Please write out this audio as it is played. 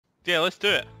Yeah, let's do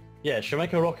it. Yeah, should we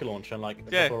make a rocket launcher and like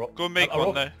a Yeah, couple of go and make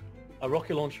one now. a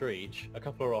rocket launcher each, a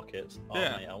couple of rockets. Oh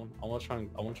Yeah. mate, I want to try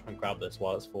and grab this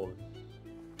while it's falling.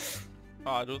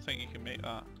 Oh, I don't think you can make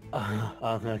that. I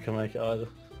don't think I can make it either.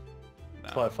 It's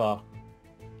Nah. quite far.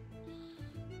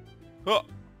 Oh.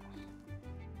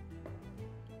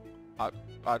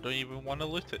 I don't even want to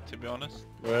loot it, to be honest.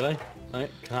 Really? Right,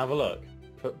 can I have a look?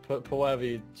 Put whatever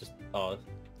you just... Oh,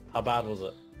 how bad was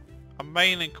it? A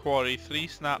mining quarry, 3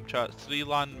 Snapchats, 3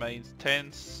 landmines,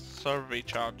 10 survey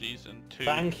charges, and 2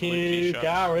 Thank blue you, t-shirts.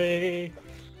 Gary!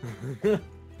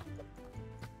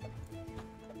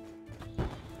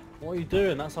 What are you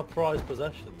doing? That's our prized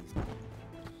possessions.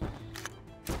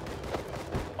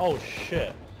 Oh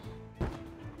shit.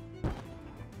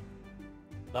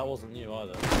 That wasn't you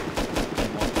either.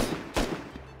 Came once.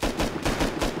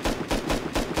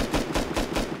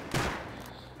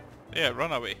 Yeah,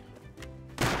 run away.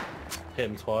 Hit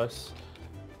him twice.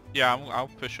 Yeah, I'll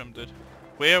push him, dude.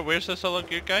 Where's this other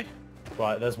good guy?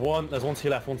 Right, there's one to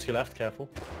your left, careful.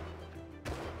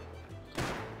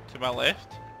 To my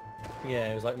left? Yeah,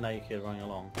 he was like naked running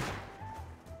along.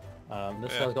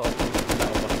 This Yeah. guy's got a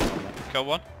metal button on it. Kill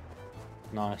one.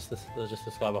 Nice, there's just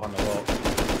this guy behind the rock.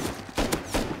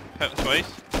 Hit him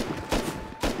twice.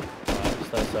 Alright,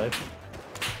 stay safe.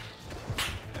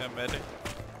 Yeah, I'm ready.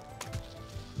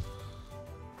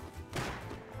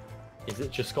 Is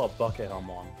it just got a bucket helm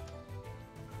on?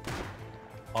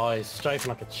 Oh, he's strafing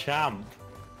like a champ.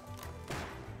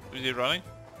 Is he running?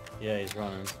 Yeah, he's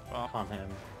running. Oh. Can't hit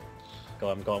him.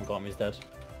 Got him, he's dead.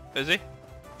 Is he?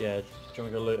 Yeah, do you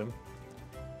want to go loot him?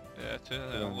 Yeah,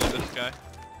 look at this guy.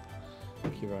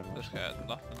 Thank you very much. This guy had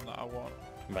nothing that I want.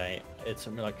 Mate, it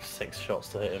took me like 6 shots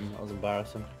to hit him. That was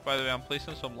embarrassing. By the way, I'm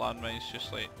placing some landmines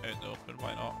just like out in the open,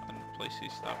 why not? And place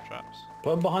these snap traps.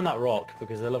 Put him behind that rock,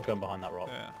 because they love going behind that rock.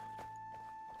 Yeah.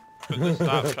 Put the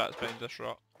snap traps behind this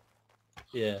rock.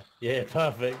 Yeah,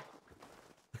 perfect.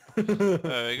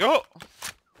 There we go!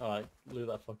 Alright, loot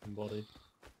that fucking body.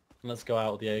 And let's go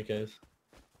out with the AKs.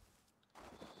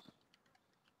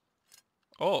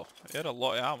 Oh, he had a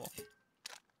lot of ammo.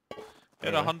 He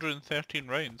had Really? 113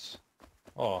 rounds.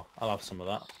 Oh, I'll have some of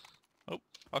that. Oh,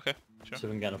 okay, sure. See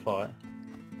if we can get in a fight.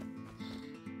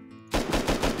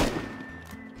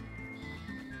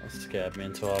 That scared me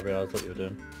until I realised what you were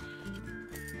doing.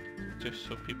 Just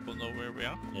so people know where we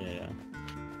are. Yeah.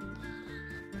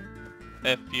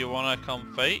 If you wanna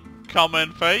come fight, come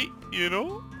and fight, you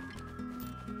know?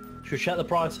 Should we check the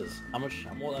prices? What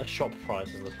are their shop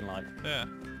prices looking like? Yeah.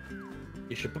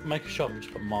 You should make a shop and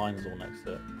just put mines all next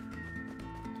to it.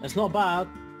 It's not bad.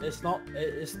 It's not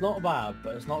bad,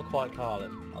 but it's not quite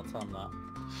Carlin. I'll tell them that.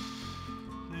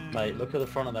 Mate, look at the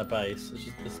front of their base. It's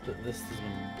just this has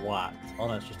been whacked. Oh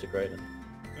no, it's just degraded.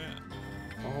 Yeah.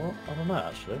 Oh, I don't know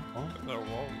actually. What? Look at their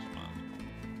walls, man.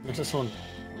 It's just someone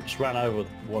just ran over with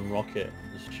one rocket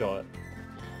and just shot it.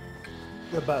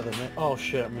 You're better than me. Oh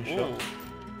shit, I'm being shot.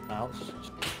 Ouch.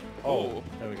 Oh,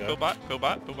 there we go. Go back, go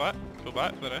back, go back, go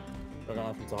back, there. I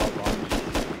got nothing to hold on.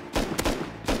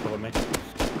 Cover me.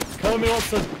 Cover me,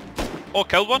 Wotson! Oh,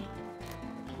 killed one!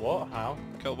 What? How?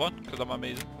 Killed one, because I'm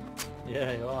amazing.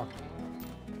 Yeah, you are.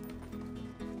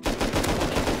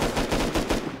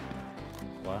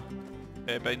 Where?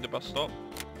 Behind the bus stop.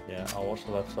 Yeah, I'll watch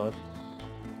the left side.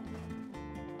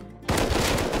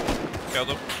 Killed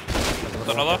him. There's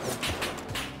another.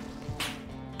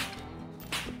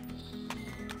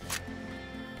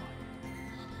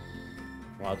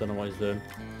 Well, I don't know what he's doing.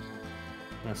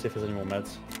 I'm gonna see if there's any more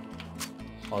meds.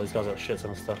 Oh, these guys got shit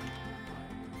ton of stuff.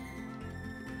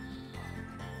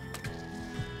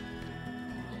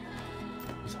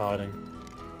 He's hiding.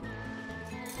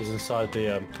 He's inside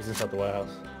the warehouse.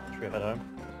 Should we head home?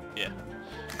 Yeah.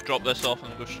 Drop this off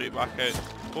and go straight back out.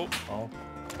 Oh, Oh.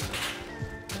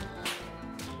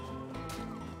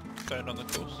 down on the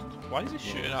coast. Why is he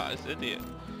shooting at us, idiot?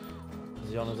 Is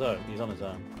he on his own? He's on his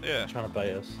own. Yeah. He's trying to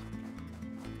bait us.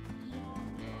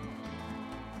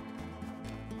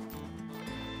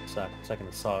 Taking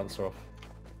the silencer off.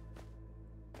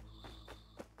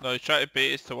 No, he's trying to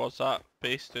bait us towards that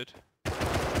base, dude.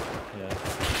 Yeah.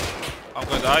 I'm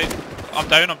gonna die. I'm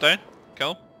down.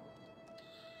 Kill him.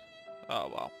 Oh,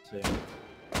 wow. See him.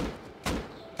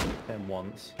 Hit him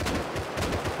once.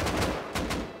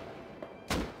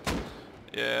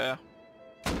 Yeah.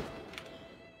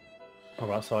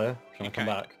 Alright, so yeah. Trying to come can't-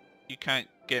 back. You can't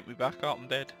get me back up, I'm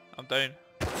dead. I'm down.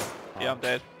 Yeah, I'm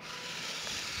dead.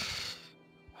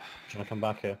 Trying to come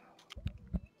back here.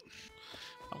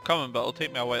 I'm coming, but it'll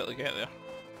take me a while to get there.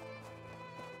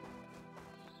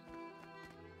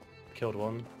 Killed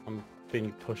one. I'm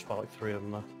being pushed by like 3 of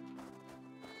them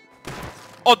though.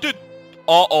 Oh, dude!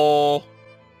 Uh-oh.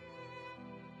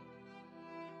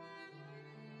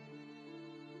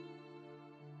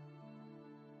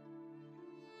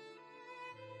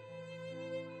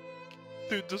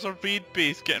 Dude, there's a raid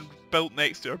base getting built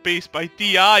next to our base by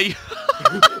DI.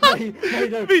 No,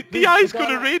 Mate, DI's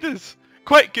gonna raid us.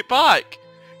 Quick, get back.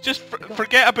 Just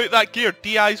forget about that gear.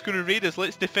 DI's gonna raid us.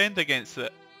 Let's defend against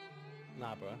it.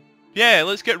 Nah, bro. Yeah,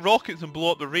 let's get rockets and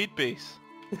blow up the raid base.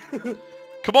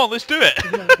 Come on, let's do it.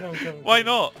 Come, Why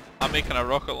not? I'm making a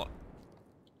rocket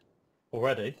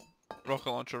Already?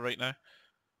 launcher right now.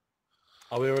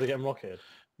 Are we already getting rocketed?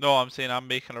 No, I'm saying I'm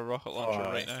making a rocket launcher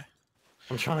right now.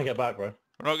 I'm trying to get back, bro.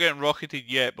 We're not getting rocketed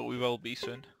yet, but we will be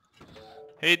soon.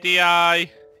 Hey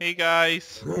DI! Hey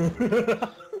guys!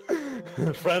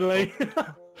 Friendly!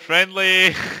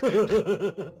 Friendly!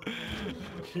 Shoot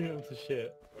him to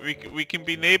shit. We can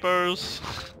be neighbours!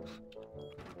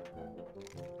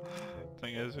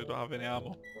 Thing is, we don't have any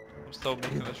ammo. I'm still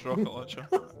making this rocket launcher.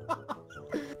 Oh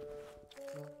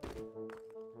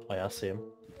yeah, I see him.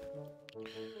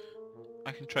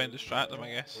 I can try and distract them, I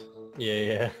guess.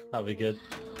 Yeah, that'd be good.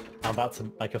 I'm about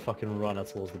to make a fucking runner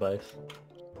towards the base.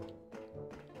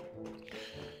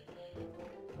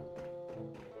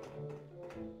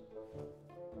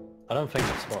 I don't think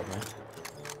they spotted me.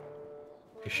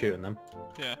 You're shooting them.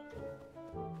 Yeah.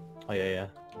 Oh yeah.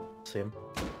 See him.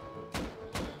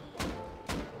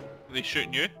 Are they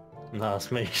shooting you? No,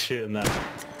 it's me shooting them.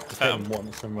 Just hit him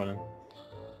once and running.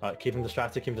 Alright, keep him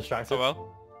distracted, keep him distracted. Oh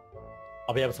well.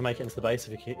 I'll be able to make it into the base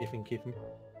if you can keep him.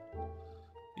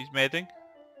 He's medding.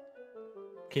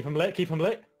 Keep him lit, keep him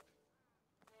lit.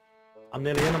 I'm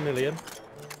nearly in.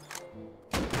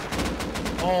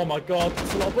 Oh my god,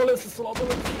 it's a lot of bullets,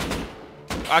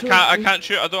 I can't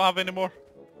shoot, I don't have any more.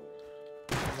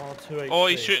 Oh,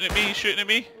 he's shooting at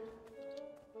me,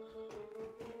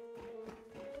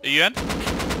 Are you in?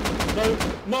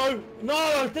 No,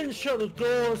 I didn't shut the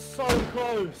door, it's so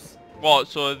close. What,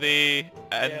 so are they in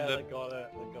they got it.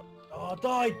 Oh, I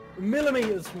died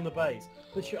millimeters from the base.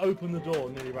 Literally opened the door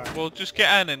and nearly ran. Well, just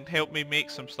get in and help me make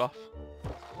some stuff.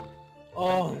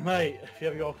 Oh, mate, if you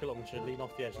have your rocket launcher, lean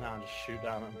off the edge now and just shoot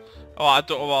down at him. Oh, I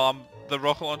don't. Well, the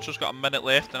rocket launcher's got a minute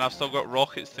left, and I've still got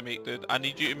rockets to make, dude. I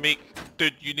need you to make,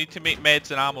 dude. You need to make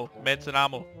meds and ammo.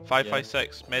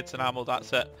 556 meds and ammo.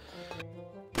 That's it.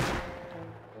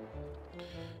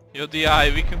 Yo,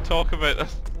 DI, we can talk about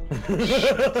this.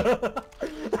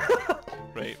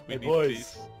 Right, we need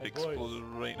these exploded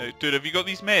right now. Dude, have you got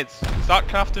these meds? Start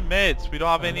crafting meds. We don't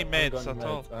have any meds at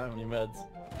all. I don't have any meds.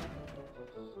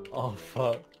 Oh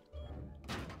fuck.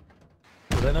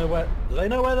 Do they know where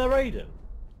they're raiding?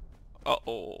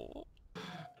 Uh-oh.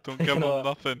 Don't give them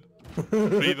nothing.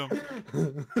 Free them.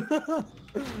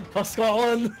 For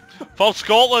Scotland! For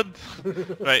Scotland!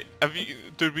 Right,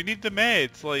 dude, we need the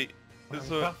meds, like...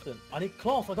 I need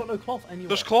cloth, I got no cloth anywhere.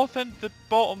 There's cloth in the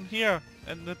bottom here,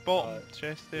 in the bottom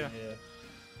chest there. Yeah.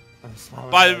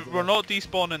 But we're not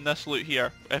despawning this loot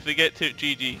here. If they get to it,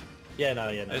 GG. Yeah, no.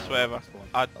 It's whatever.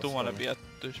 I don't want to be a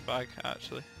douchebag,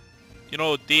 actually. You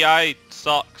know, DI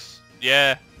sucks.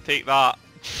 Yeah, take that.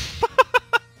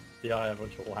 DI have a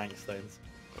bunch of wank stones.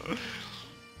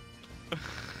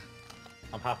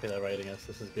 I'm happy they're raiding us,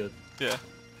 this is good. Yeah.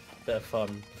 Bit of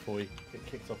fun before we get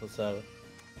kicked off the server.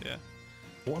 Yeah.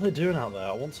 What are they doing out there?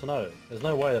 I want to know. There's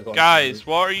no way they've got... Guys,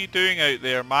 what are you doing out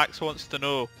there? Max wants to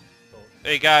know.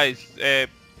 Hey guys,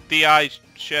 DI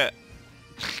shit.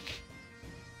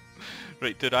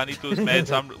 Right, dude, I need those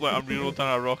meds. I'm reloading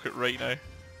a rocket right now.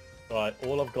 Right,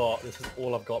 this is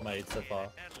all I've got made so far.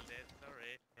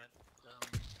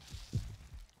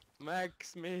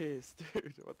 Max Mears,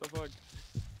 dude, what the fuck?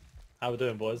 How we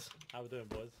doing, boys?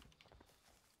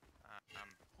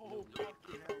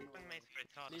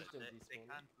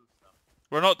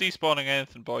 We're not despawning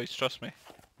anything, boys, trust me.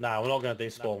 Nah, we're not going to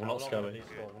despawn, we're not scummy. At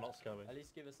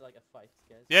least give us like a fight,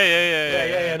 guys.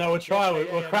 Yeah, no, we're trying,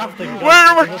 we're crafting.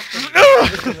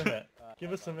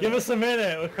 Give us a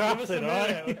minute, we're crafting,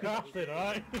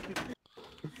 alright?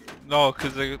 No,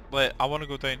 because I want to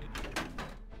go down.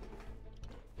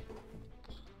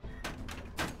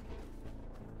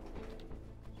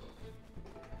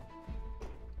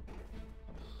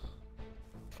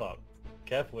 Fuck.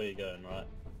 Careful where you're going, right?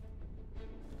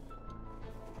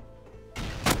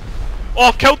 Oh,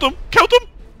 I've killed them!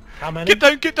 How many?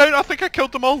 Get down, I think I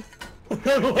killed them all!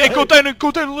 Yeah, go down and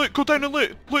loot,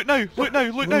 loot now, loot now,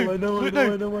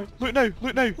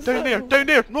 down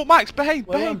there, no Max, behind!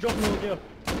 I'm dropping all gear.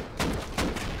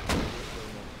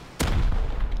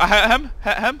 I hit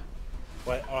him.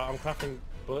 Wait, alright, I'm crafting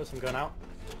bullets, I'm going out.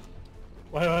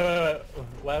 Wait, where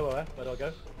do I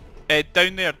go?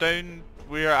 Down there, down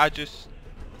where I just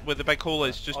where the big hole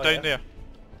is, just Oh, down yeah? there.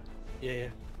 Yeah, yeah.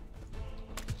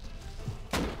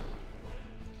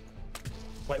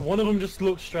 Wait, one of them just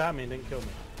looked straight at me and didn't kill me.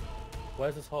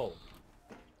 Where's this hole?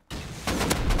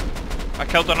 I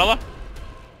killed another.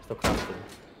 Still crafting.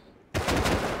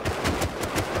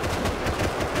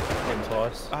 Hit him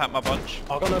twice. I hit my bunch.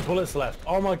 I've got no bullets left.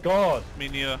 Oh my god! Me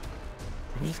neither.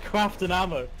 I'm just crafting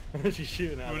ammo. And she's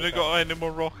shooting at We me. only got any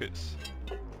more rockets.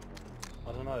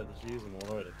 I don't know, just use them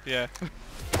already. Yeah.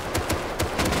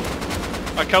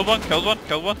 I killed one.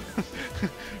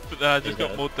 But then I just You got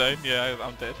dead? mowed down. Yeah,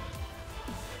 I'm dead.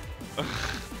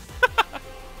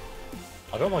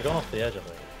 I got my gun off the edge, I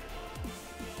think.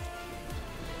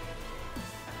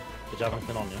 Did you have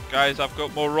anything on you? Guys, I've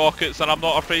got more rockets and I'm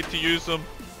not afraid to use them.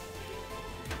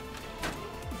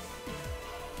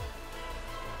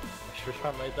 Should we try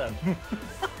and make them?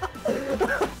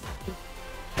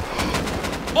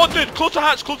 Oh dude, close the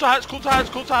hatch, close the hatch, close the hatch,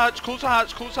 close the hatch, close the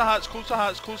hatch, close the hatch, close the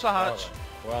hatch, close the hatch.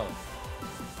 Where are they?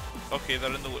 Okay,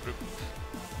 they're in the loot room.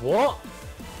 What?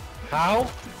 How?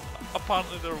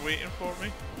 Apparently they're waiting for me.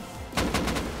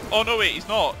 Oh no wait, he's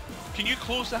not. Can you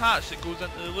close the hatch that goes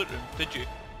into the loot room? Did you?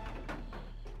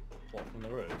 What, from the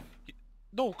roof?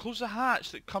 No, close the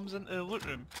hatch that comes into the loot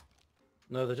room.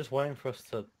 No, they're just waiting for us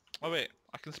to... Oh wait,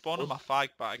 I can spawn in my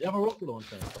fag bag. You have a rocket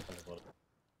launcher and stuff on your body.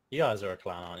 You guys are a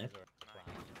clan, aren't you?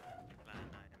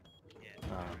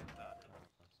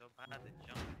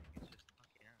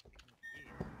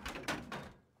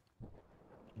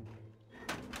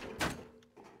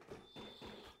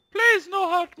 Please no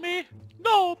hurt me!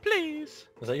 No, please!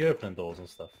 Is that you opening doors and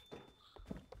stuff?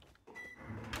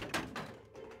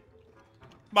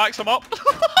 Max, I'm up!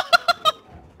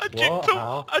 I juked him!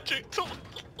 How? I juked him!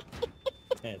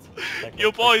 Yeah,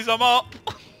 Yo boys, I'm up!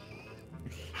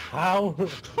 How?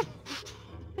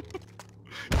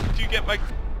 Did you get my...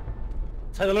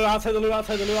 Take the loot out, take the loot out,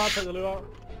 take the loot out, take the loot out.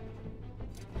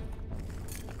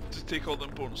 Just take all the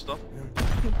important stuff.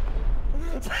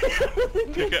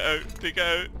 Take it out, take it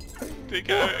out. Take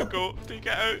it out and go, take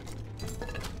it out.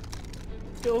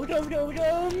 Get all the guns, get all the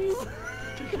guns!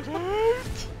 Take it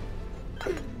out!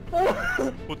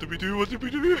 What did we do, what did we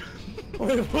do?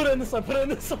 Wait, put it in the side, put it in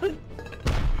the side!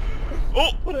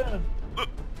 Oh! Put it in!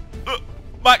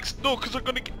 Max, no, because I'm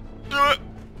gonna get...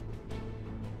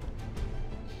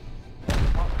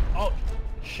 Oh,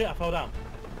 shit, I fell down.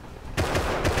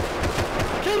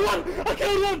 I killed one! I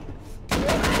killed one!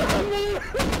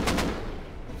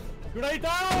 Grenade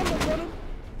down! I'm running!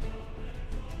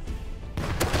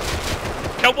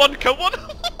 Kill one, kill one!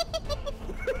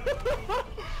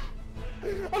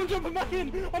 I'm jumping back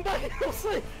in! I'm back in, I'm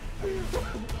safe!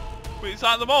 Wait, is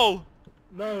that them all?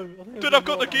 No, I think Dude, I've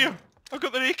got the gear! I've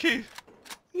got the AK!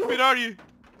 No. Where are you?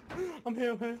 I'm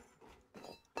here, I'm here.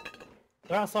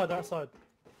 They're outside, they're outside.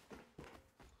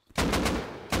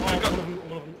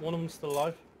 Oh, one of them's still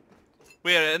alive.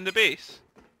 Where, in the base?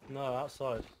 No,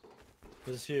 outside.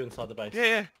 There's a few inside the base. Yeah,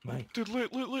 yeah. Mate. Dude,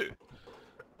 loot, loot, loot.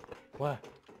 Where?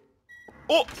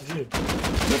 Oh! It's you.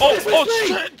 Oh, It's oh me!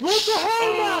 shit! What the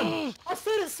hell, man? I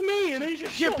said it's me and he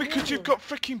just Yeah, shot me because you've over. got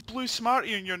freaking Blue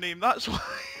Smarty in your name, that's why.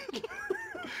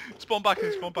 Spawn back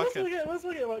in, spawn back Let's in. look at it, let's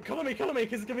look at it. Right, come on me,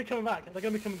 because it's going to be coming back. They're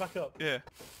going to be coming back up. Yeah.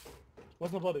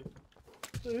 Where's my body?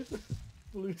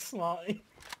 Blue Smarty.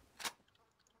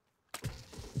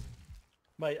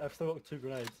 Mate, I've still got 2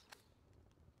 grenades.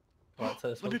 Alright,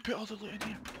 so Let me put all the loot in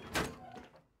here.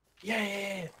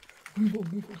 Yeah. Move on,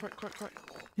 move on. Quick, quick, quick.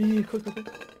 Yeah, quick.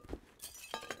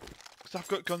 Because I've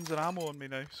got guns and ammo on me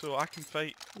now, so I can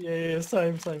fight. Yeah,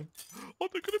 same. Oh,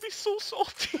 they're gonna be so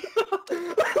salty.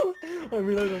 I'm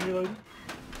reloading.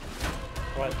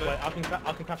 Right, wait, I can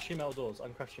craft sheet metal doors.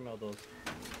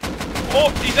 Oh,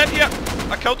 he's in here.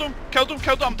 I killed him.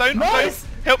 I'm down. Nice!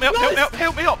 I'm down. Nice!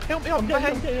 Help me up. I'm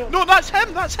getting up. No, that's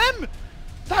him.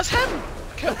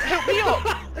 Help me up.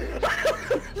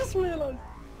 Just realised.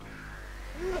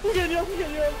 I'm getting you up.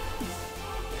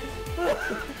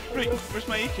 Right, where's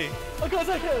my AK? I got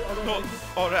his AK. No,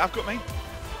 alright, I've got mine.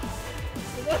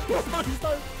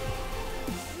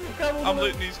 I'm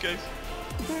looting these guys.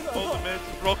 All the meds,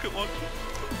 rocket launcher.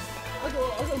 I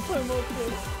got so much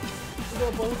kills. I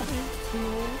got a ball team, 2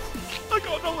 walls. I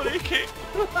got another AK.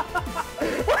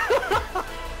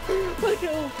 Take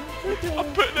it all. I'm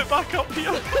putting it back up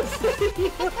here.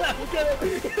 Get it.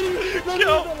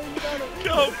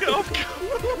 Get up.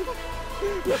 I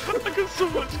got so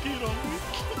much gear on me.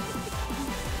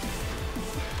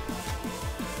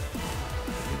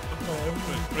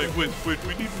 Right, wood,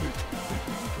 we need wood.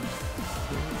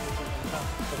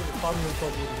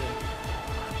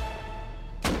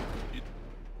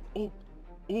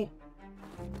 Oh.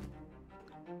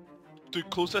 Dude,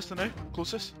 close this now.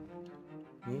 Close this.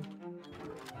 Hmm?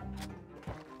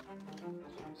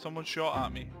 Someone shot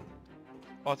at me.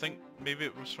 Oh, I think maybe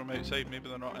it was from outside. Maybe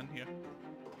they're not in here.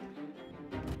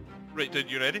 Right, dude,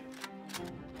 you ready?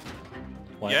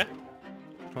 Wait. Yeah?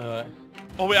 Wait.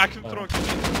 Oh wait, I can Oh. throw a...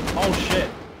 Oh shit!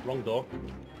 Wrong door.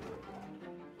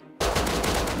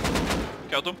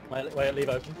 Killed him. Wait, leave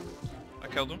open. I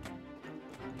killed him.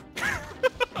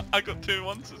 I got 2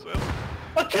 once as well.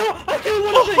 I killed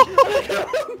one of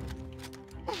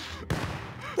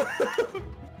them!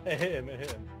 It hit him.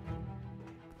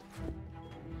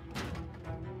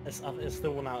 It's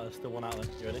still one out there,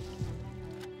 You ready?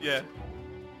 Yeah.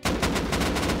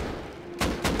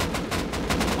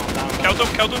 I'm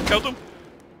down. Killed him.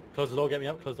 Close the door, get me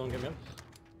up. There's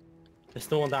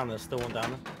still one down there,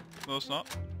 No, it's not.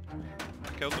 I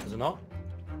killed Is him. it not?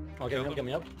 Oh, Killed him. get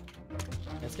me up.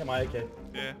 Let's get my AK.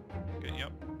 Yeah, getting you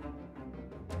up.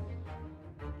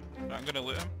 Right, I'm gonna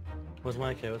loot him. Where's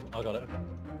my AK? I got it.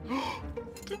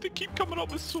 Dude, they keep coming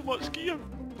up with so much gear.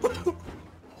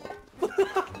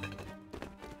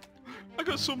 I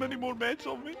got so many more meds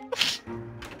on me.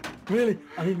 Really?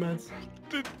 I need meds.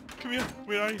 Dude, come here.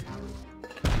 Where are you?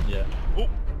 Yeah. Oh,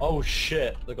 Oh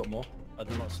shit, they got more. I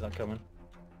did not see that coming.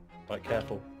 Right,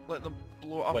 careful. let them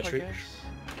blow it up, Wait, I should we- guess.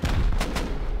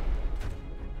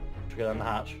 Should we go down the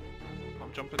hatch?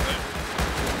 I'm jumping down.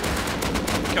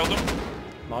 Killed him.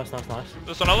 Nice.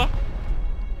 There's another.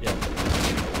 Yeah.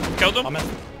 Killed him. I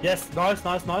missed. Yes, nice.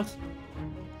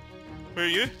 Where are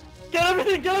you? Get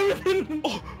everything!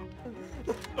 Oh,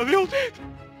 are they all dead?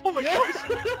 Oh my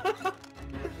god.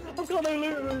 I've got no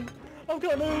loot room.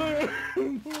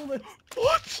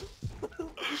 What?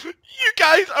 You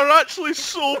guys are actually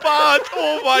so bad.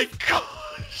 Oh my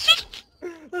gosh.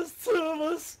 There's 2 of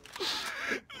us.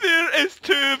 There is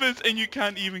 2 of us and you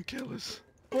can't even kill us.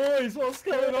 Boys, what's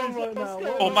going on right now?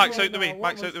 Oh, Max out the way.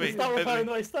 Max out the way. Start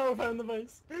repairing the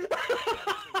base.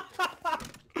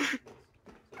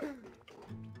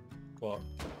 What?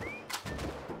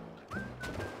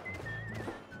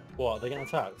 What? They're getting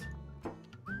attacked?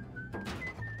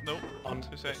 Nope. I'm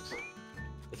 2 seconds.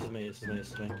 This is me.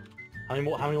 How many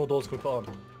more doors can we put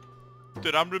on?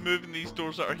 Dude, I'm removing these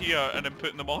doors that are here and then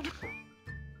putting them on.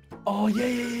 Oh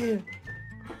yeah.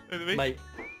 Out the way. Mate,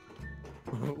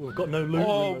 we've got no loot.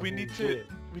 Oh, room we left.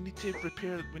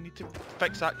 need to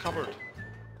fix that cupboard.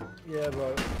 Yeah,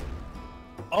 bro.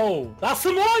 Oh, that's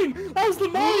the mine! That was the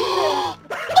mine!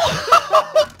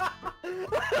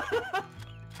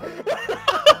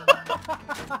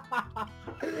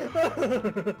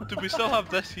 Do we still have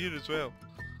this here as well?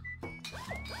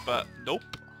 But nope.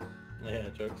 Yeah,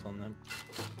 joke's on them.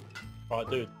 Right,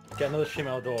 dude, get another sheet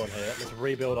metal door in here. Let's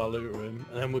rebuild our loot room,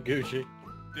 and then we're Gucci.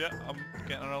 Yeah, I'm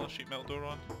getting another sheet metal door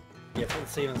on. Yeah, put the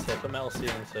ceilings here. Put metal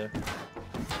ceilings here.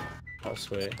 Oh,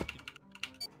 sweet.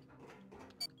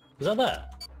 Is that there?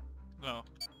 No.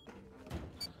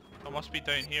 I must be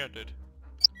down here, dude.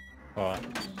 Alright.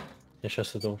 Yeah, shut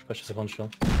the door. Press the control.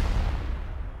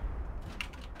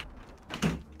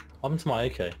 What happened to my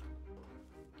AK?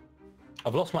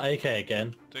 I've lost my AK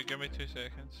again. Dude, give me 2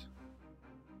 seconds.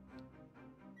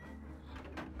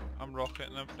 I'm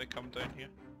rocketing them if they come down here.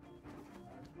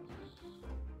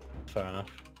 Fair enough.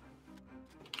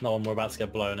 No one, we're about to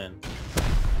get blown in.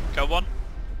 Kill one.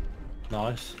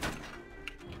 Nice.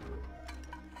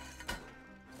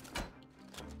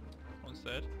 One's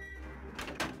dead.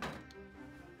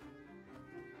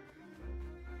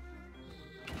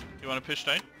 You want to push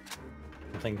down?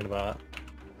 I'm thinking about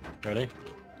it. Ready?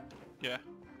 Yeah.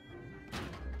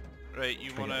 Right,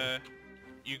 you Bring it. wanna...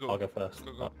 You go. I'll go first.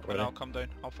 Go. Oh, And ready? I'll come down.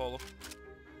 I'll follow.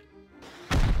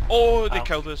 Oh, they Ow.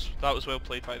 killed us. That was well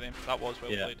played by them. That was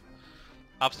well Yeah. played.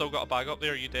 I've still got a bag up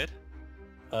there. Are you dead?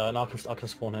 No, I can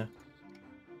spawn here.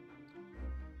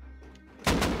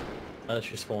 I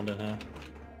literally spawned in here.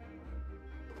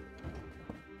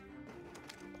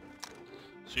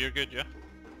 So you're good, yeah?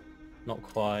 Not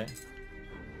quite.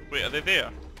 Wait, are they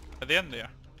there? Are they in there?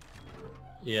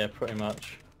 Yeah, pretty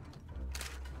much.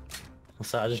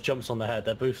 So I just jumped on the head.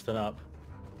 They're boosting up.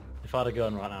 If I had a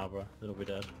gun right now, bro, it'll be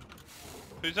dead.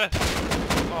 Who's this?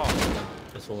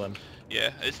 Oh, It's all them.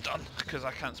 yeah, it's done because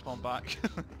I can't spawn back.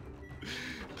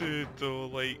 Dude, though,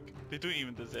 like, they don't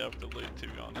even deserve the loot, to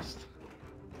be honest.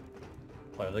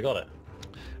 Wait, have they got it?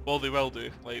 Well, they will do.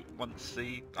 Like, once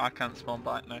I can't spawn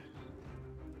back now.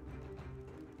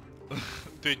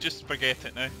 Dude, just forget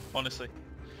it now. Honestly.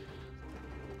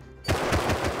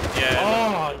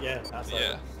 Yeah. Oh, yeah, that's it.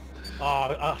 Yeah.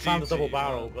 Oh, I found a double GG,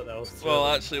 barrel, man. but there was two Well,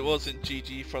 of them. actually, it wasn't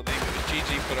GG for them. It was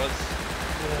GG for us.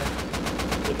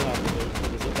 Yeah. Looking at the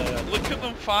loot, is it there? Look at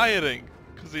them firing,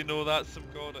 because they know that's them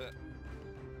got it.